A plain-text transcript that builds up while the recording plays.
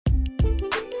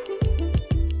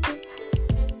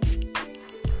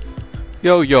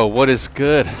Yo, what is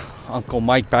good? Uncle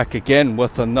Mike back again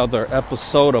with another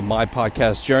episode of my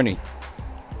podcast journey.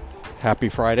 Happy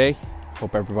Friday.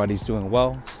 Hope everybody's doing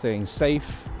well, staying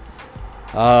safe.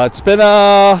 It's been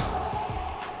a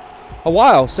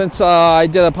while since I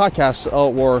did a podcast,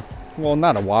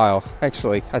 not a while.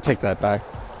 Actually, I take that back.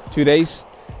 2 days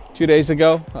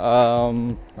ago,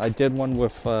 I did one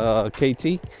with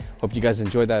KT. Hope you guys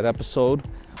enjoyed that episode.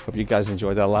 Hope you guys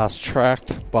enjoyed that last track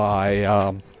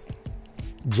by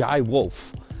Jai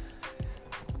Wolf,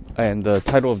 and the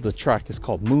title of the track is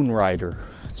called Moonrider.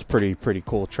 It's a pretty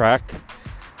cool track.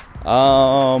 It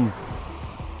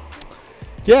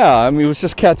was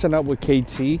just catching up with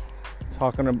KT,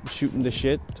 shooting the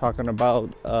shit, talking about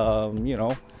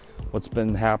what's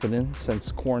been happening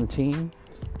since quarantine,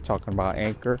 talking about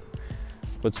Anchor,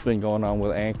 what's been going on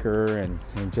with Anchor, and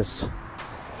just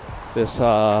this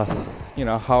how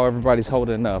everybody's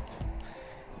holding up.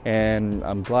 And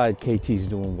I'm glad KT's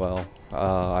doing well.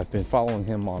 I've been following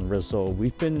him on Rizzo.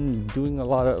 We've been doing a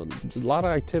lot of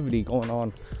activity going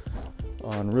on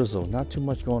Rizzo. Not too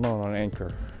much going on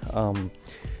Anchor. I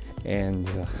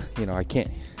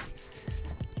can't.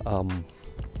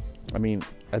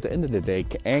 At the end of the day,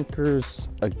 Anchor's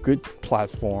a good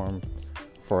platform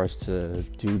for us to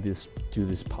do this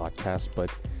podcast, but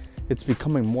it's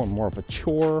becoming more and more of a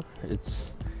chore.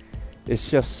 It's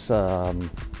just.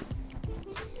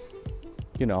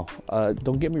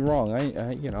 Don't get me wrong.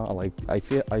 I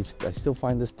still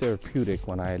find this therapeutic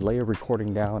when I lay a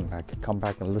recording down and I can come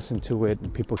back and listen to it,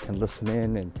 and people can listen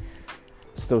in and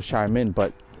still chime in.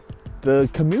 But the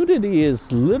community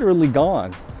is literally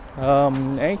gone.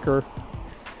 Anchor,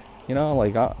 I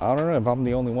don't know if I'm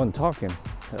the only one talking.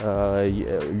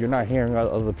 You're not hearing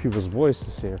other people's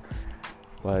voices here,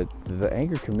 but the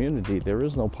Anchor community, there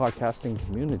is no podcasting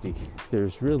community.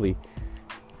 There's really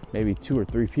maybe 2 or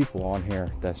 3 people on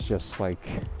here that's just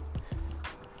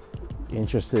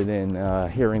interested in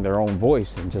hearing their own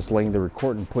voice and just laying the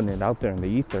record and putting it out there in the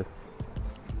ether.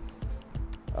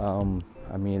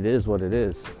 It is what it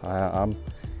is. At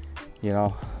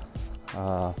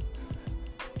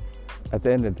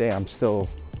the end of the day, I'm still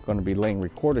going to be laying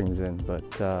recordings in, but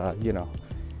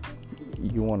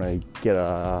you want to get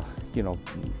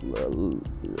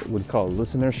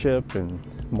listenership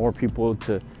and more people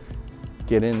to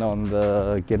get in on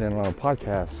a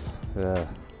podcast. I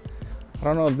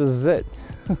don't know if this is it.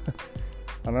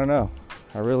 I don't know.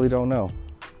 I really don't know.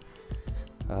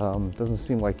 Doesn't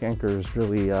seem like Anchor is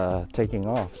really taking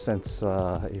off since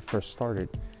it first started,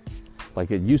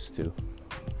 like it used to.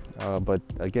 But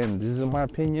again, these are my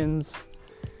opinions.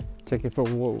 Take it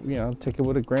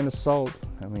with a grain of salt.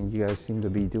 You guys seem to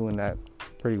be doing that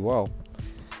pretty well.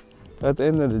 At the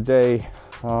end of the day,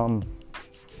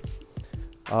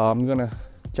 I'm gonna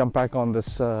jump back on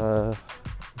this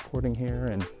recording here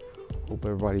and hope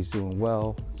everybody's doing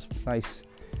well. It's nice.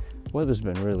 Weather's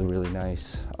been really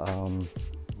nice.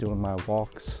 Doing my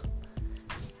walks,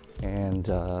 and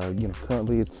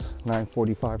currently it's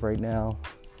 9:45 right now.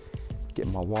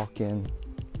 Getting my walk in,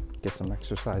 get some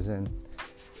exercise in.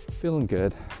 Feeling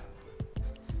good.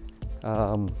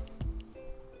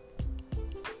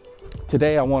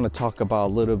 Today I want to talk a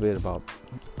little bit about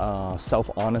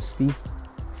self-honesty.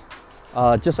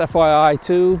 Just FYI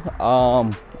too,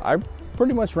 I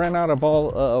pretty much ran out of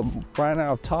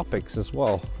topics as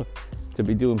well to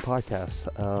be doing podcasts.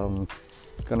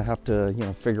 Gonna have to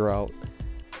figure out,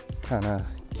 kind of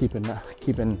keep an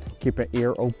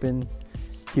ear open,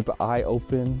 keep an eye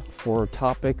open for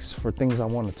topics, for things I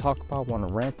want to talk about, want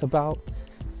to rant about.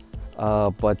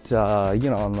 On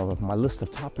my list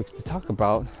of topics to talk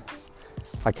about,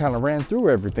 I kind of ran through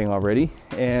everything already,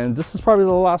 and this is probably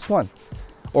the last one.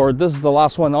 Or this is the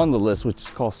last one on the list, which is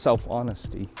called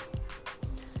self-honesty.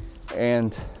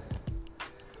 And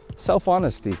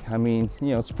self-honesty,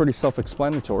 it's pretty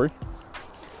self-explanatory.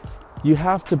 You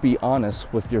have to be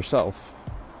honest with yourself.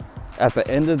 At the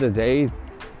end of the day,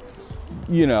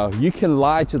 you can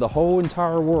lie to the whole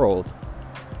entire world.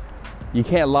 You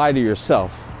can't lie to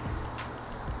yourself.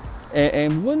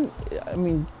 Don't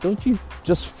you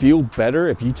just feel better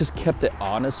if you just kept it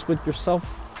honest with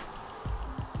yourself?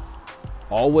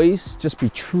 Always just be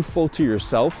truthful to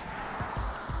yourself,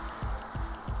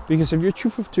 because if you're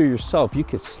truthful to yourself, you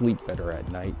can sleep better at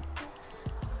night.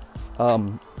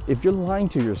 If you're lying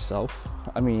to yourself,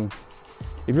 that means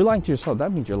you're lying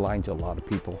to a lot of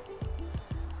people.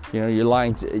 You're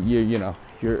lying to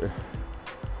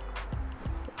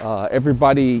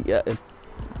everybody.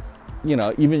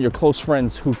 Even your close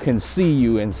friends who can see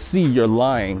you and see you're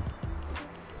lying.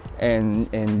 And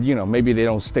maybe they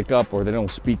don't stick up, or they don't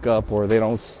speak up, or they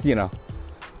don't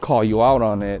call you out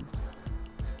on it.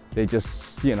 They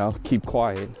just, keep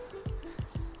quiet.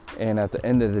 And at the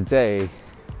end of the day,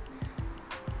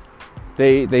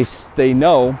 they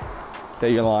know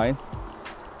that you're lying.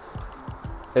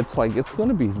 It's like, it's going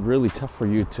to be really tough for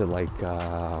you to like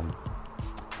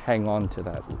hang on to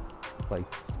that, like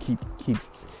keep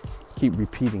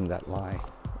repeating that lie,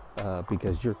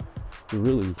 because you're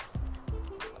really,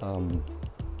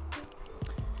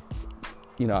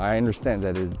 I understand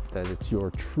that it's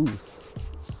your truth,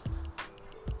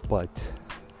 but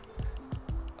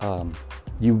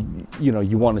you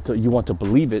want to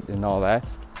believe it and all that,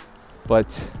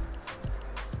 but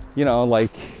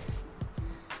like,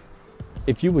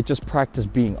 if you would just practice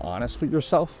being honest with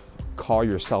yourself, call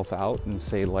yourself out and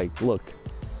say like, look,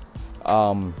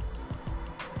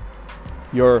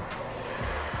 you're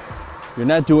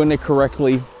not doing it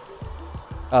correctly.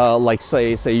 Like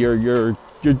say you're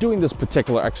doing this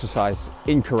particular exercise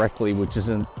incorrectly, which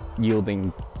isn't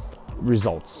yielding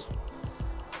results.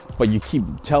 But you keep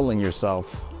telling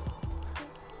yourself,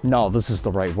 no, this is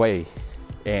the right way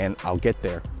and I'll get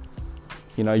there.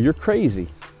 You're crazy.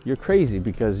 You're crazy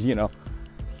because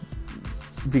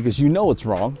it's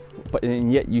wrong,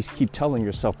 and yet you keep telling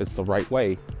yourself it's the right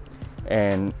way.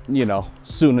 And,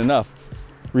 soon enough,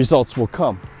 results will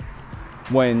come.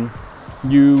 When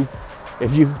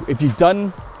if you've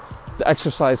done the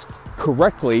exercise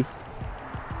correctly,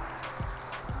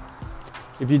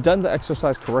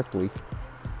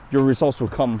 your results will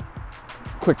come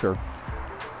quicker,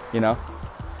 and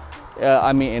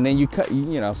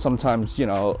then sometimes,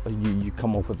 you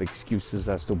come up with excuses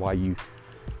as to why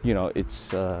it's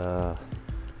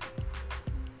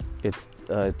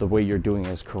the way you're doing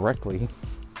it correctly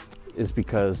is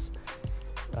because,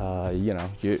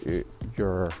 the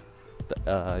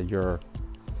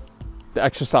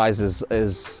exercise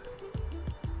is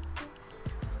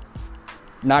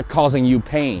not causing you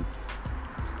pain.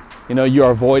 You're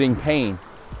avoiding pain,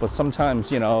 but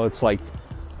sometimes, it's like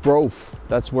growth.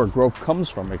 That's where growth comes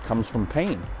from. It comes from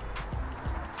pain.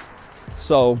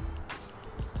 So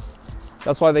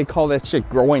that's why they call that shit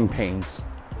growing pains.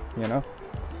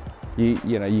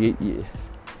 You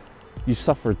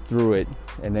suffer through it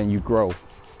and then you grow.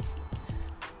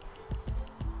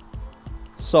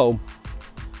 So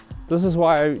this is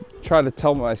why I try to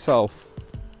tell myself,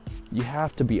 you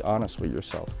have to be honest with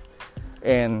yourself.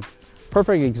 And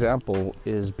perfect example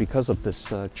is because of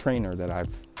this trainer that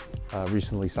I've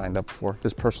recently signed up for,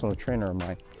 this personal trainer of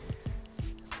mine.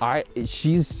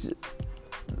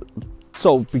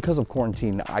 So because of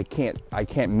quarantine, I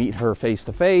can't meet her face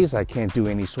to face. I can't do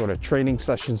any sort of training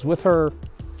sessions with her.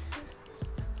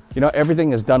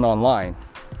 Everything is done online.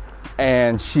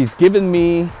 And she's given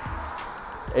me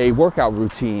a workout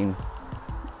routine,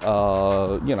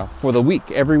 for the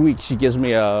week. Every week she gives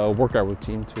me a workout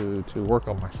routine to work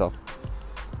on myself.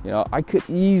 I could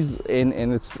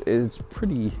and it's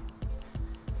pretty,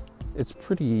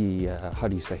 how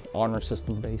do you say, honor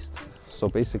system based. So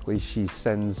basically she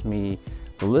sends me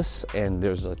the list and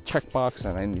there's a checkbox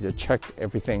and I need to check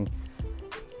everything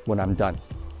when I'm done.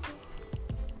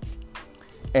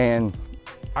 And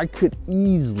I could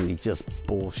easily just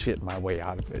bullshit my way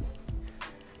out of it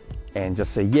and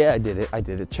just say, yeah, I did it,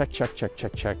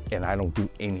 check, and I don't do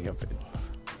any of it,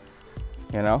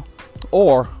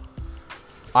 or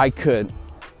I could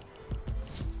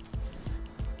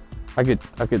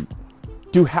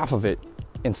do half of it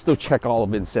and still check all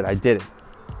of it and said I did it.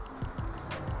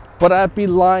 But I'd be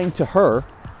lying to her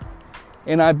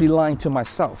and I'd be lying to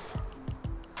myself.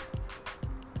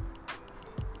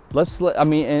 Let's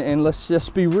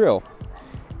just be real.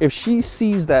 If she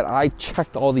sees that I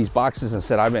checked all these boxes and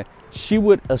said she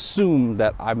would assume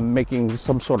that I'm making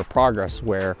some sort of progress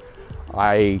where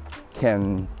I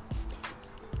can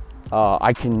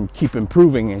keep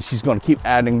improving, and she's going to keep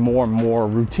adding more and more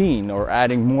routine or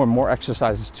adding more and more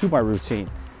exercises to my routine.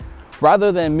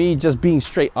 Rather than me just being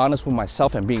straight honest with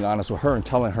myself and being honest with her and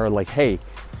telling her like, hey,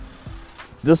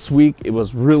 this week it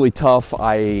was really tough.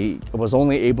 I was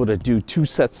only able to do 2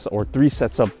 sets or 3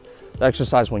 sets of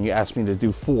exercise when you asked me to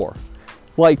do 4.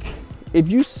 Like, if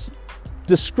you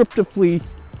descriptively,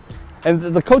 and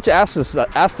the coach asked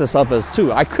this of us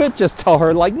too. I could just tell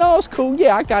her like, no, it's cool.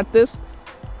 Yeah, I got this.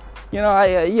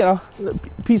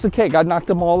 Piece of cake. I knocked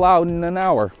them all out in an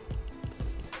hour.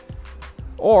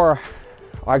 Or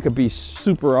I could be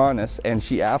super honest, and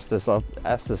she asked this of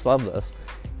us. It's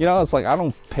like I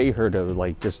don't pay her to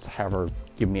like just have her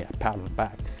give me a pat on the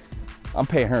back. I'm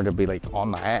paying her to be like on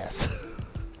my ass.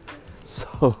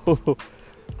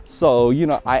 So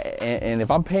and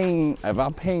if I'm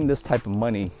paying this type of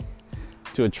money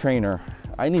to a trainer,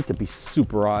 I need to be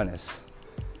super honest.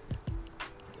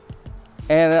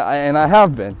 And I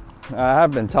have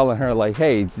been telling her like,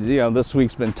 hey, this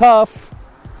week's been tough,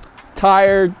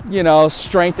 tired,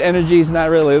 strength, energy's not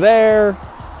really there.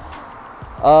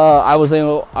 I was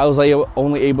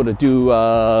only able to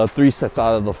do 3 sets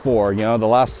out of the 4. The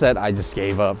last set I just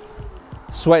gave up,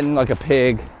 sweating like a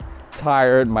pig,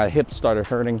 tired, my hips started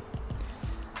hurting.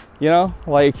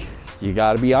 Like, you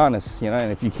gotta be honest,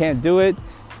 and if you can't do it,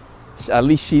 at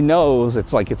least she knows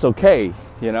it's okay,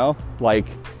 like,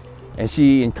 and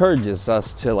she encourages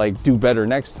us to like do better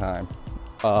next time.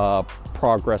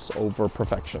 Progress over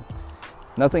perfection.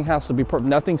 Nothing has to be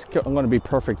nothing's going to be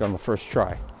perfect on the first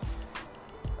try.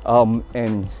 And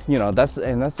that's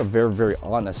a very, very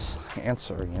honest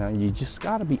answer. You just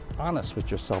got to be honest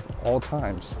with yourself at all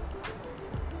times.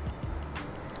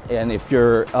 And if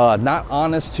you're not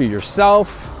honest to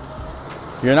yourself,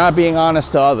 you're not being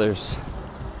honest to others.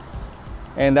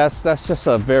 And that's just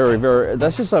a very, very,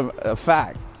 that's just a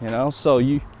fact,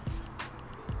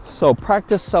 so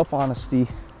practice self-honesty.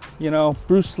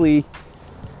 Bruce Lee,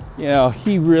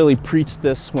 he really preached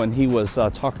this when he was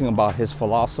talking about his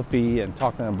philosophy and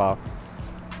talking about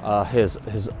his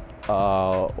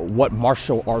what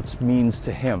martial arts means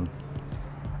to him.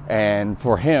 And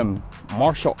for him,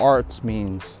 martial arts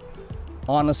means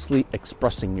honestly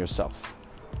expressing yourself.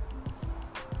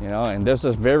 And there's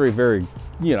this very, very,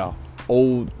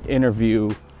 old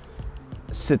interview,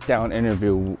 sit-down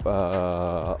interview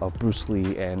of Bruce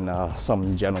Lee and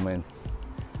some gentleman.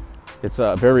 It's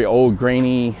a very old,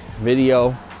 grainy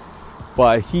video,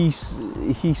 but he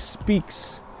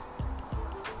speaks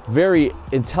very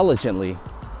intelligently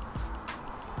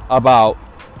about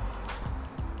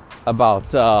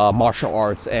martial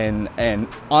arts and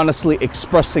honestly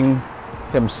expressing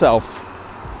himself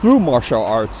through martial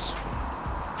arts.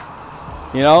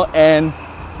 And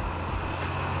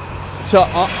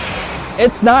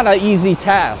it's not an easy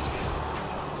task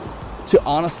to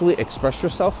honestly express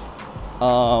yourself.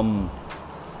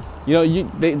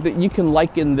 You can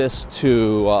liken this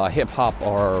to hip hop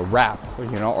or rap,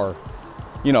 or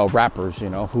rappers,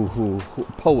 who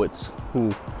poets,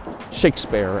 who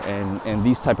Shakespeare and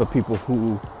these type of people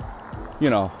who,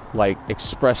 like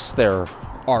express their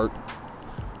art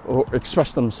or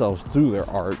express themselves through their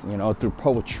art, through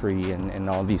poetry and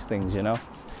all these things,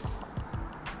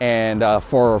 And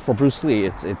for Bruce Lee,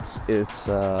 it's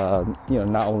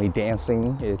not only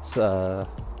dancing. It's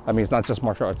it's not just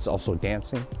martial arts; it's also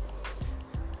dancing.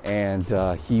 And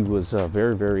he was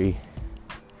very, very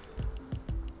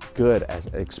good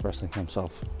at expressing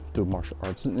himself through martial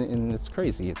arts, and it's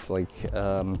crazy. It's like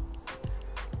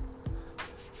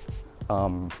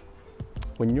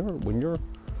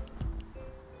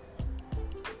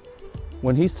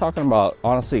when he's talking about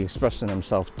honestly expressing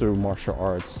himself through martial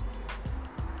arts.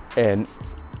 And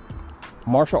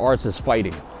martial arts is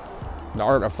fighting, the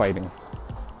art of fighting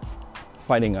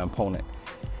an opponent.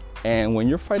 And when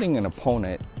you're fighting an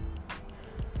opponent,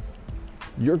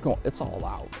 it's all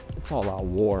out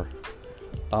war.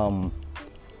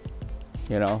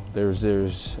 There's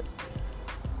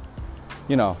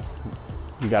you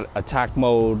got attack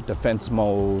mode, defense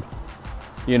mode,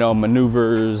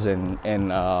 maneuvers and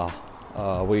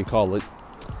what do you call it?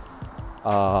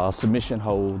 Submission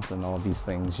holds and all these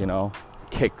things,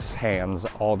 kicks, hands,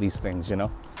 all these things,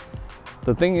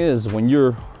 The thing is, when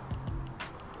you're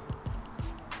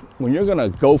gonna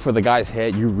go for the guy's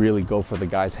head, you really go for the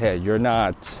guy's head. You're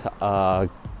not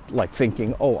like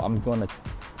thinking, oh,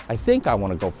 I think I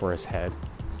want to go for his head.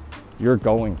 You're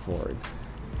going for it.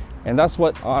 And that's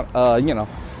what,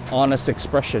 honest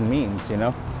expression means,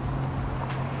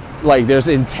 Like there's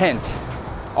intent,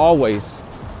 always.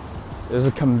 There's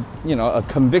a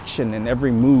conviction in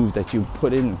every move that you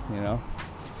put in,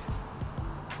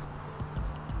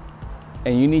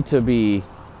 And you need to be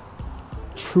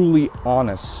truly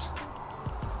honest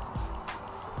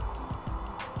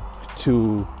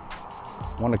to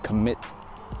want to commit,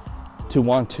 to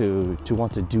want to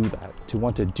do that, you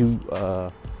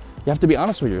have to be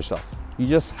honest with yourself. You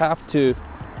just have to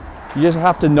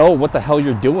know what the hell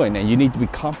you're doing, and you need to be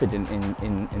confident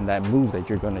in that move that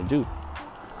you're going to do.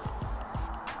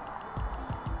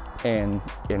 And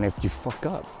if you fuck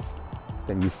up,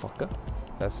 then you fuck up.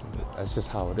 That's just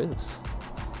how it is.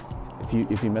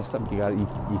 If you messed up, you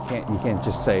can't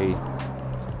just say, you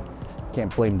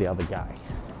can't blame the other guy.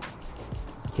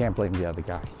 You can't blame the other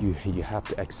guy. You have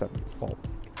to accept your fault.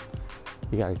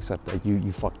 You gotta accept that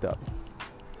you fucked up.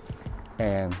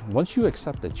 And once you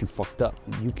accept that you fucked up,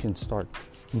 you can start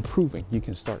improving. You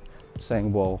can start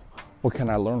saying, well, what can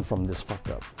I learn from this fuck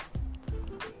up?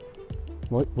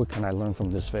 What can I learn from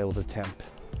this failed attempt?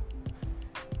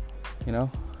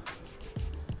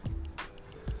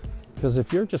 Because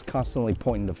if you're just constantly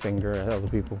pointing the finger at other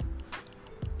people,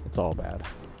 it's all bad.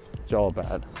 It's all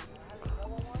bad.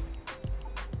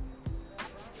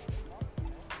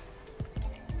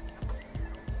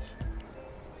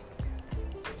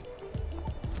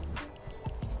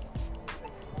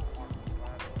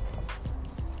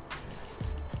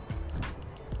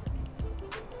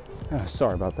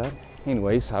 Sorry about that.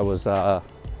 Anyways, I was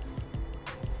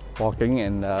walking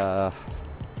and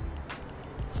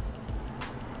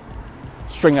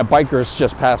string of bikers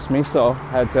just passed me, so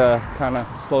I had to kind of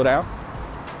slow down.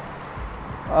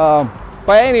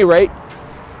 But at any rate,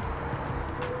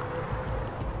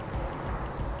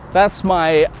 that's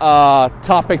my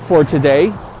topic for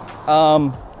today.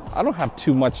 I don't have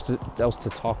too much else to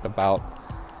talk about.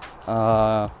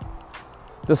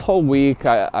 This whole week,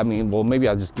 I mean, well, maybe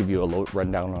I'll just give you a little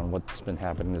rundown on what's been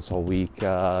happening this whole week.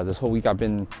 This whole week I've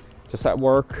been just at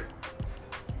work,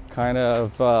 kind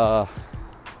of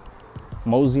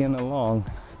moseying along,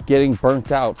 getting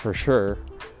burnt out for sure.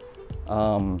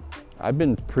 I've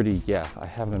been pretty,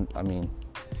 I mean,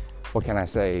 what can I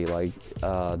say? Like,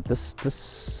 this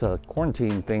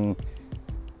quarantine thing,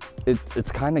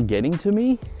 it's kind of getting to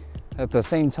me. At the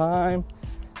same time,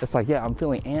 it's like, yeah, I'm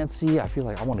feeling antsy. I feel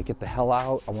like I want to get the hell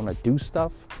out. I want to do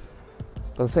stuff.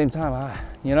 But at the same time,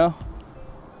 you know,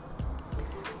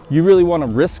 you really want to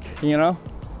risk, you know.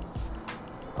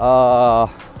 I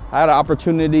had an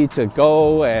opportunity to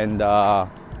go and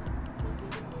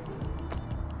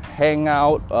hang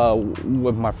out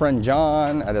with my friend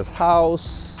John at his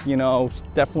house. You know,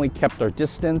 definitely kept our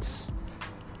distance.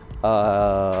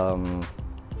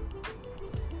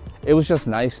 It was just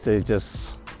nice to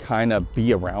just kind of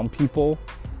be around people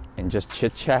and just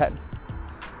chit chat.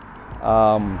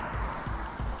 I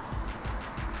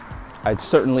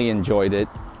certainly enjoyed it.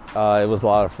 It was a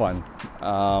lot of fun.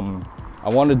 I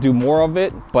want to do more of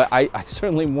it, but I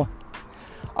certainly want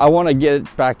to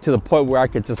get back to the point where I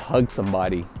could just hug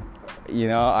somebody. You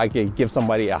know, I could give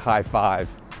somebody a high five.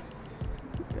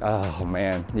 Oh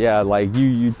man, yeah, like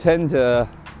you tend to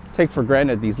take for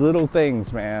granted these little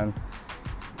things, man.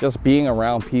 Just being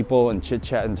around people and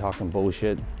chit-chatting, talking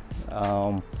bullshit.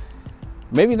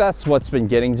 Maybe that's what's been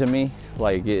getting to me,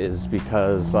 like, is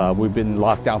because we've been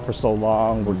locked down for so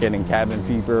long. We're getting cabin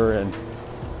fever and,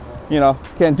 you know,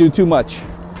 can't do too much.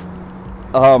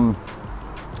 Can't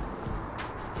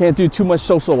do too much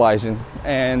socializing,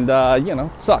 and, you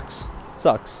know, sucks.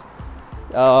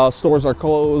 Stores are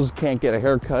closed, can't get a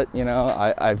haircut, you know.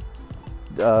 I've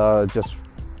just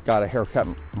got a haircut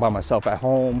by myself at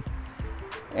home.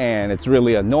 And it's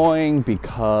really annoying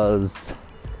because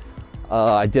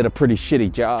I did a pretty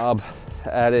shitty job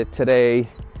at it today.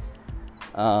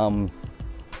 Gonna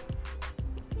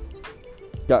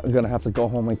have to go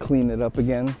home and clean it up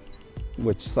again,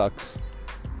 which sucks.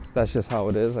 That's just how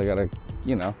it is. I gotta,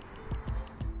 you know,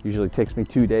 usually takes me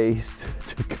 2 days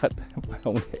to cut my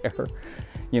own hair.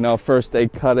 You know, first they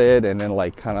cut it and then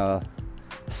like kind of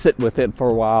sit with it for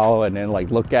a while and then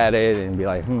like look at it and be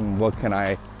like, what can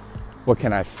I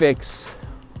fix?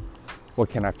 What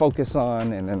can I focus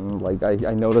on? And then like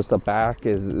I noticed the back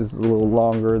is a little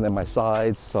longer than my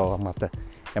sides, so I'm gonna have to,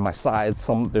 and my sides,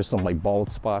 there's some like bald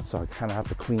spots, so I kind of have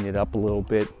to clean it up a little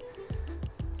bit.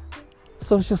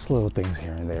 So it's just little things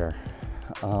here and there.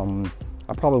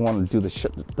 I probably want to do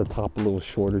the top a little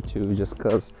shorter too, just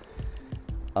because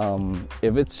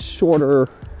if it's shorter,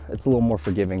 it's a little more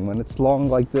forgiving. When it's long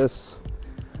like this,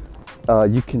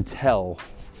 you can tell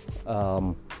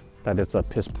that it's a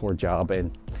piss poor job,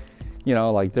 and you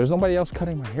know, like there's nobody else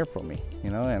cutting my hair for me, you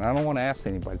know, and I don't want to ask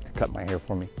anybody to cut my hair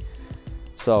for me.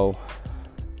 So,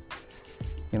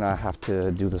 you know, I have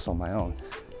to do this on my own.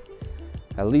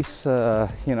 At least,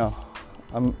 you know,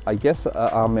 I guess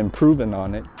I'm improving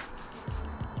on it.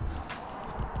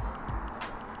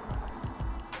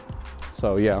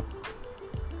 So yeah.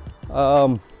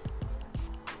 Hope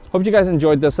you guys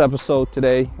enjoyed this episode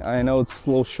today. I know it's a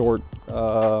little short.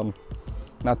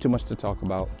 Not too much to talk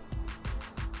about.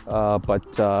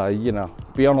 But you know,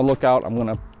 be on the lookout. I'm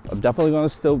definitely gonna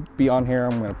still be on here.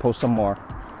 I'm gonna post some more.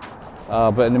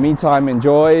 But in the meantime,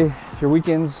 enjoy your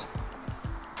weekends.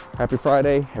 Happy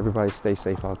Friday. Everybody stay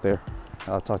safe out there.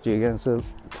 I'll talk to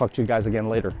you guys again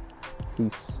later.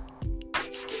 Peace.